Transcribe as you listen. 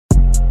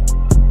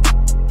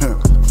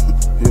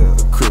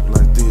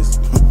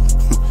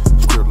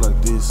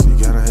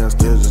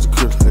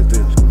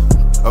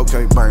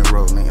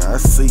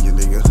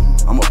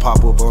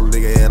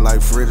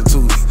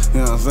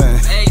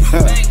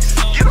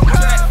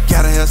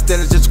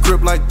status, just a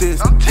Crip like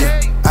this.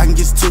 Yeah, I can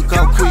get took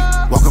out quick.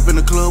 Walk up in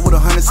the club with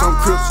 100-some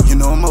Crips. You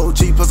know I'm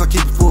OG, plus I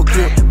keep it full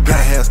clip.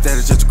 Gotta have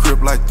status, just a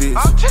Crip like this.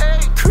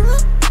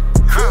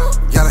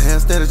 Gotta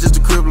have status, just a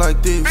Crip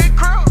like this.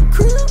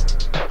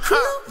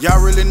 Y'all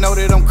really know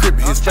that I'm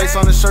crippin'. His face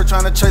on the shirt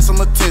tryna chase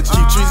some attention.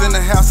 Keep trees in the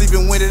house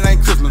even when it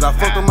ain't Christmas. I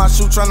fucked up my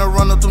shoe tryna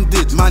run up them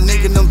ditches. My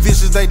nigga, them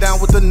vicious, they down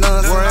with the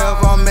nuns.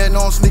 Wherever I'm at,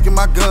 know I'm sneaking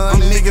my gun.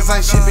 Them niggas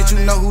ain't shit, bitch, you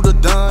know who the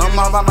done. I'm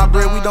all about my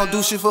bread, we don't do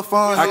shit for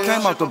fun. I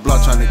came off the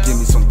block tryna give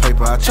me some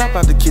paper. I chop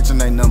out the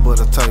kitchen, ain't nothing but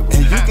a table.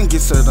 And you can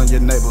get served on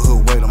your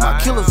neighborhood waiter. My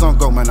killers on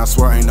go, man, I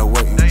swear ain't no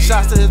waiting.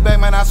 Shots to his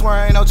back, man, I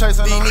swear ain't no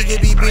chasing. These niggas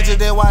be bitches,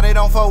 that's why they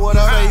don't fuck with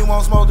us. Say you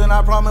won't smoke, then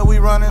I promise we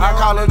running. I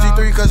call up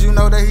G3 cause you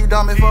know that he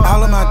dumb as fuck.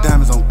 All of my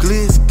diamonds on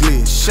glitz,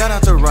 glitz. Shout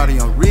out to Roddy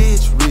on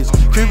rich, rich.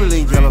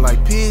 Crippling yellow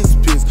like piss,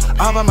 piss.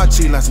 All by my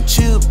cheek like some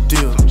chip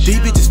deal. These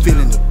bitches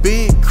feeling the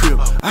big Crip.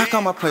 I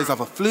call my place off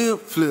a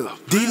flip, flip.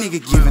 These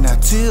niggas giving out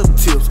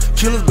tips.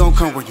 Killers gon'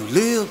 come where you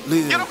live.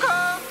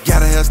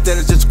 Gotta have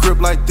status, just a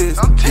Crip like this.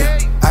 Yeah,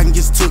 I can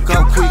get took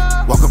out quick.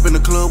 Walk up in the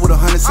club with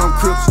 100-some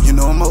Crips. You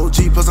know I'm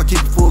OG, plus I keep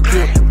it full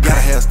clip.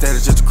 Gotta have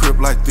status, just a Crip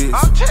like this.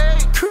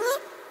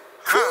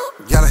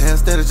 Gotta have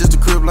status, just a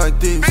Crip like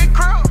this.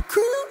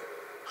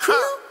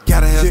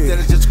 Gotta have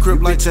status, just a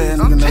Crip like this.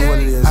 Nigga know what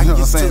it is. You know what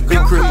I'm saying? Big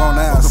Crip on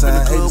the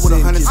outside.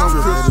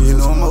 100-some Crips. You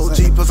know I'm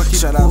OG, plus I keep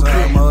it full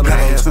clip.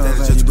 Gotta have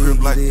status, just a Crip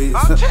like this.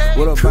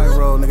 What up,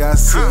 Bankroll, nigga? I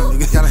see you,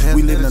 nigga.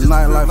 We living the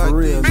nightlife for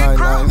real,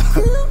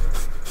 nightlife.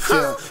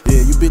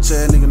 Yeah, you bitch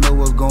ass nigga know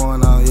what's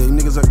going on. Yeah, you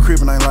niggas are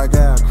crippin', ain't like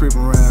I crippin'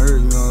 around here,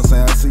 you know what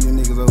I'm saying? I see you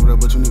niggas over there,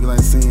 but you niggas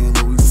ain't seeing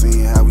what we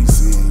seeing, how we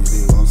seeing, you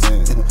dig what I'm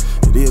saying?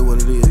 It is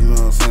what it is, you know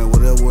what I'm saying?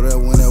 Whatever,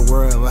 whenever,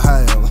 wherever,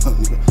 however.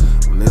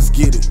 Let's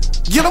get it.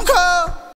 Get 'em, cuz!